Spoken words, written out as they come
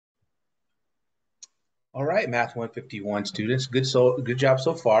All right, Math 151 students, good job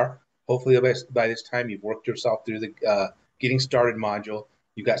so far. Hopefully by this time you've worked yourself through the getting started module.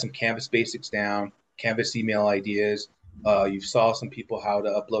 You've got some Canvas basics down, Canvas email ideas. You've saw some people how to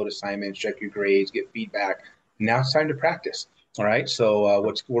upload assignments, check your grades, get feedback. Now it's time to practice. All right, so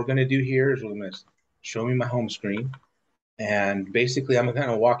what we're going to do here is we're going to show me my home screen, and basically I'm going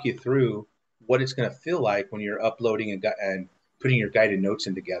to walk you through what it's going to feel like when you're uploading and putting your guided notes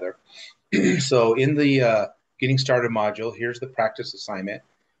in together. So in the getting started module, here's the practice assignment.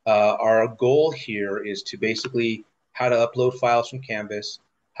 Our goal here is to basically how to upload files from Canvas,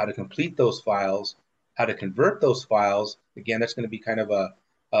 how to complete those files, how to convert those files. Again, that's going to be kind of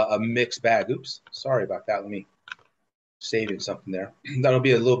a mixed bag. Oops, sorry about that. Let me save in something there. That'll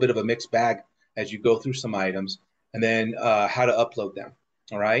be a little bit of a mixed bag as you go through some items, and then how to upload them.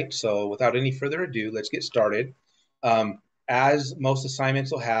 All right. So without any further ado, let's get started. As most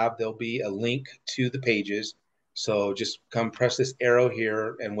assignments will have, there'll be a link to the pages. So just come press this arrow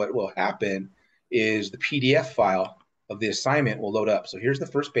here, and what will happen is the PDF file of the assignment will load up. So here's the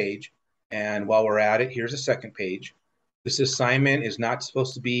first page, and while we're at it, here's a second page. This assignment is not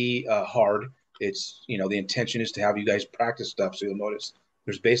supposed to be hard. It's, the intention is to have you guys practice stuff. So you'll notice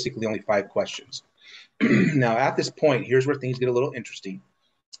there's basically only 5 questions. Now, at this point, here's where things get a little interesting.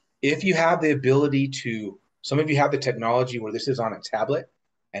 If you have the ability to, some of you have the technology where this is on a tablet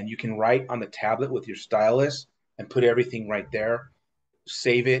and you can write on the tablet with your stylus and put everything right there,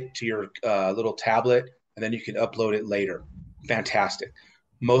 save it to your little tablet, and then you can upload it later. Fantastic.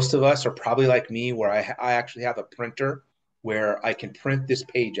 Most of us are probably like me, where I actually have a printer where I can print this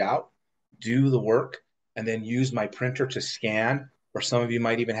page out, do the work, and then use my printer to scan. Or some of you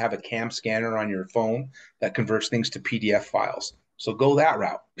might even have a cam scanner on your phone that converts things to PDF files. So go that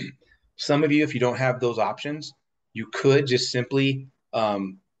route. Some of you, if you don't have those options, you could just simply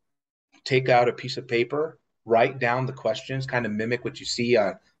take out a piece of paper, write down the questions, kind of mimic what you see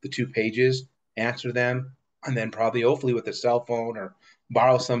on the 2 pages, answer them, and then probably, hopefully, with a cell phone or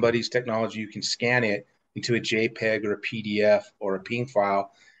borrow somebody's technology, you can scan it into a JPEG or a PDF or a PNG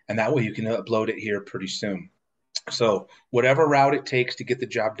file, and that way you can upload it here pretty soon. So whatever route it takes to get the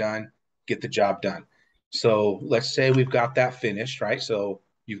job done, get the job done. So let's say we've got that finished, right? So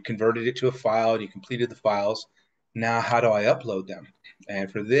you've converted it to a file, you completed the files. Now, how do I upload them?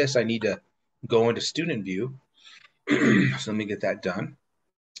 And for this, I need to go into student view. So let me get that done.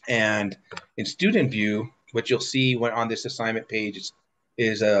 And in student view, what you'll see when on this assignment page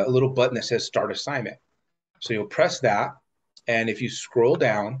is a little button that says start assignment. So you'll press that. And if you scroll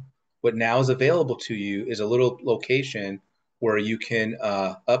down, what now is available to you is a little location where you can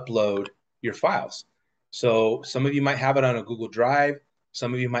upload your files. So some of you might have it on a Google Drive.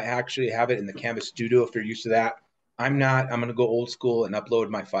 Some of you might actually have it in the Canvas Studio if you're used to that. I'm not. I'm going to go old school and upload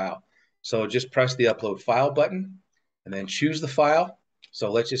my file. So just press the upload file button and then choose the file. So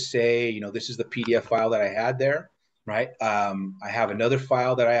let's just say, this is the PDF file that I had there, right? I have another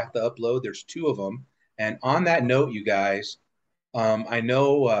file that I have to upload. There's 2 of them. And on that note, you guys, I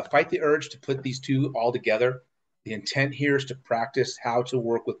know fight the urge to put these 2 all together. The intent here is to practice how to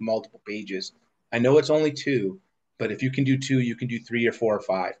work with multiple pages. I know it's only 2, but if you can do 2, you can do 3 or 4 or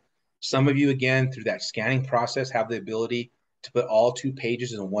 5. Some of you, again, through that scanning process, have the ability to put all 2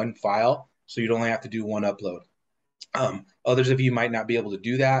 pages in one file, so you'd only have to do 1 upload. Others of you might not be able to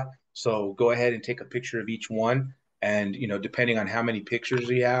do that, so go ahead and take a picture of each one, and depending on how many pictures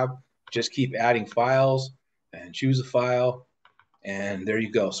you have, just keep adding files and choose a file, and there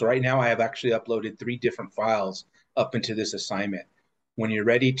you go. So right now I have actually uploaded 3 different files up into this assignment. When you're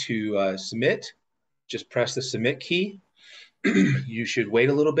ready to submit, just press the submit key. You should wait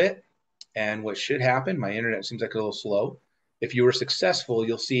a little bit, and what should happen, my internet seems like a little slow. If you were successful,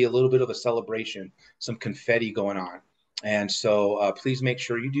 you'll see a little bit of a celebration, some confetti going on. And so please make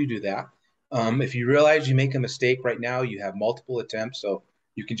sure you do that. If you realize you make a mistake right now, you have multiple attempts, so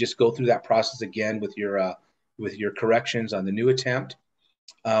you can just go through that process again with your corrections on the new attempt.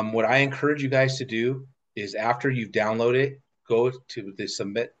 What I encourage you guys to do is, after you've downloaded it, go to the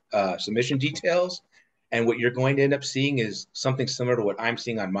submission details, and what you're going to end up seeing is something similar to what I'm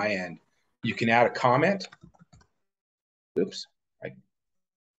seeing on my end. You can add a comment. Oops, I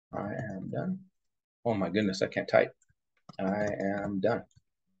am done. Oh my goodness, I can't type. I am done.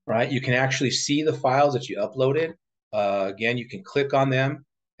 Right, you can actually see the files that you uploaded. Again, you can click on them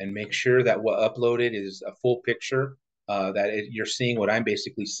and make sure that what uploaded is a full picture, you're seeing what I'm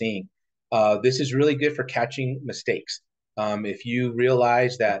basically seeing. This is really good for catching mistakes. If you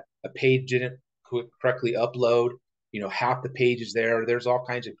realize that a page didn't correctly upload, half the page is there. There's all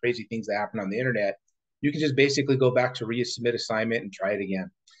kinds of crazy things that happen on the internet. You can just basically go back to resubmit assignment and try it again.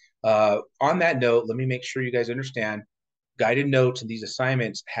 On that note, let me make sure you guys understand guided notes and these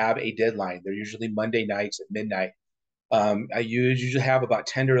assignments have a deadline. They're usually Monday nights at midnight. I usually have about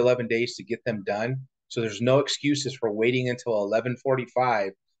 10 to 11 days to get them done. So there's no excuses for waiting until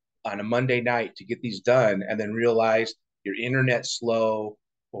 11:45 on a Monday night to get these done and then realize your internet's slow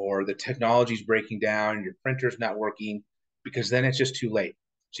or the technology's breaking down, your printer's not working, because then it's just too late.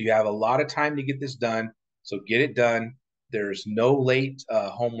 So you have a lot of time to get this done. So get it done. There's no late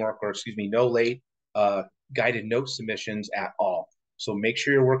homework, or excuse me, no late uh, guided note submissions at all. So make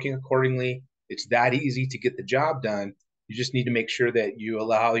sure you're working accordingly. It's that easy to get the job done. You just need to make sure that you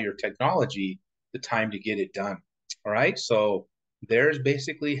allow your technology the time to get it done. All right. So there's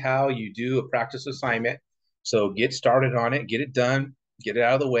basically how you do a practice assignment. So get started on it, get it done, get it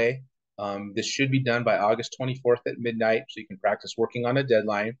out of the way. This should be done by August 24th at midnight, so you can practice working on a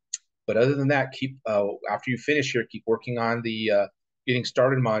deadline. But other than that, keep after you finish here, keep working on the getting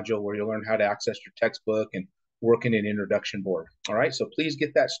started module where you'll learn how to access your textbook and work in an introduction board. All right, so please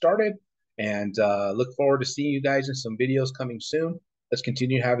get that started, and look forward to seeing you guys in some videos coming soon. Let's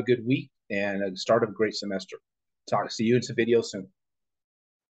continue to have a good week and the start of a great semester. See you in some videos soon.